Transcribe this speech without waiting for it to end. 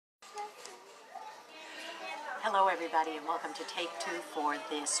Hello everybody and welcome to Take Two for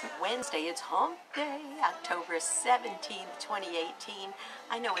this Wednesday. It's Hump Day, October 17th, 2018.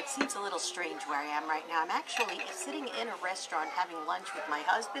 I know it seems a little strange where I am right now. I'm actually sitting in a restaurant having lunch with my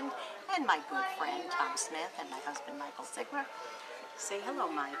husband and my good friend Tom Smith and my husband Michael Sigler. Say hello,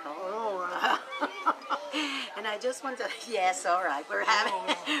 Michael. Hello. And I just want to, yes, all right, we're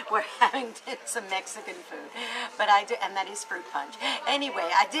having some Mexican food, but and that is fruit punch. Anyway,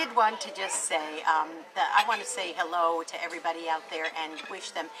 I did want to just say that I want to say hello to everybody out there and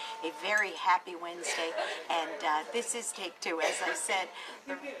wish them a very happy Wednesday. And this is Take Two. As I said,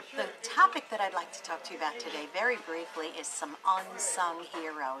 the topic that I'd like to talk to you about today, very briefly, is some unsung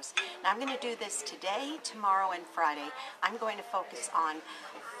heroes. Now, I'm going to do this today, tomorrow, and Friday. I'm going to focus on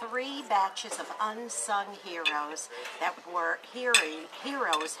 3 batches of unsung heroes that were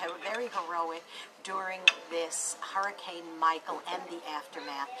heroes who were very heroic during this Hurricane Michael and the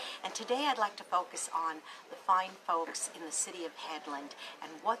aftermath. And today I'd like to focus on the fine folks in the city of Headland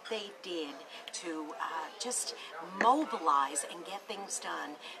and what they did to just mobilize and get things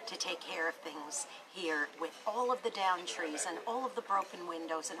done to take care of things here with all of the downed trees and all of the broken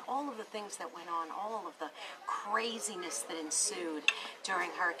windows and all of the things that went on, all of the craziness that ensued during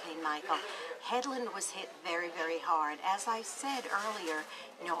Hurricane Michael. Headland was hit very, very hard. As I said earlier,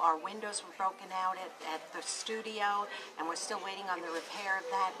 you know, our windows were broken out at the studio, and we're still waiting on the repair of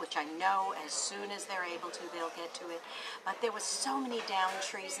that, which I know as soon as they're able to, they'll get to it. But there was so many downed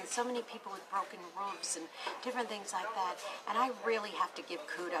trees and so many people with broken roofs and different things like that. And I really have to give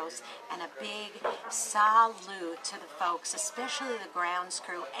kudos and a big salute to the folks, especially the grounds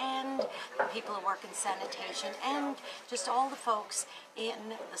crew and the people who work in sanitation and just all the folks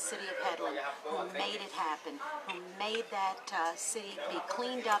in the city of Headland who made it happen, who made that city be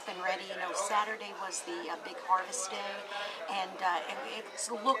cleaned up and ready. You know, Saturday was the big harvest day, and it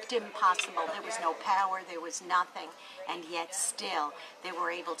looked impossible. There was no power, there was nothing, and yet still they were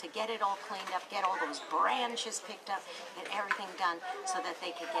able to get it all cleaned up, get all those branches picked up, get everything done so that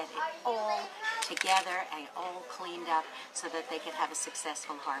they could get it all together and all cleaned up so that they could have a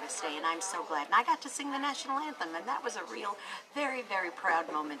successful harvest day. And I'm so glad. And I got to sing the national anthem, and that was a real, very, very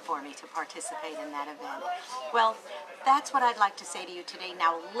proud moment for me to participate in that event. Well, that's what I'd like to say to you today.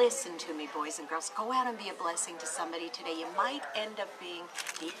 Now listen to me, boys and girls. Go out and be a blessing to somebody today. You might end up being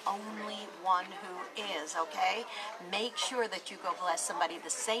the only one who is, okay? Make sure that you go bless somebody the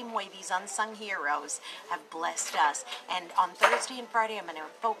same way these unsung heroes have blessed us. And on Thursday and Friday, I'm going to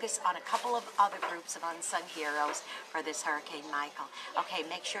focus on a couple of other groups of unsung heroes for this Hurricane Michael. Okay,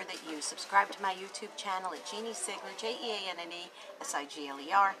 make sure that you subscribe to my YouTube channel at Jeanne Sigler, Jeanne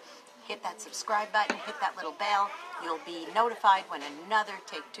Sigler. Hit that subscribe button, hit that little bell. You'll be notified when another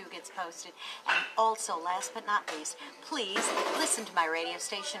Take Two gets posted. And also, last but not least, please listen to my radio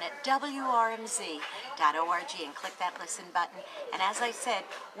station at WRMZ.org and click that listen button. And as I said,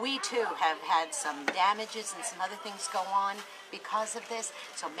 we too have had some damages and some other things go on because of this.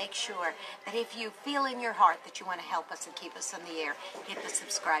 So make sure that if you feel in your heart that you want to help us and keep us on the air, hit the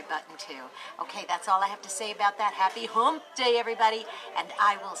subscribe button too. Okay, that's all I have to say about that. Happy Hump Day, everybody, and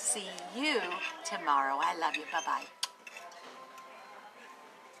I will see you tomorrow. I love you. Bye-bye.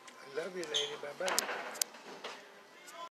 I love you, lady. Bye-bye.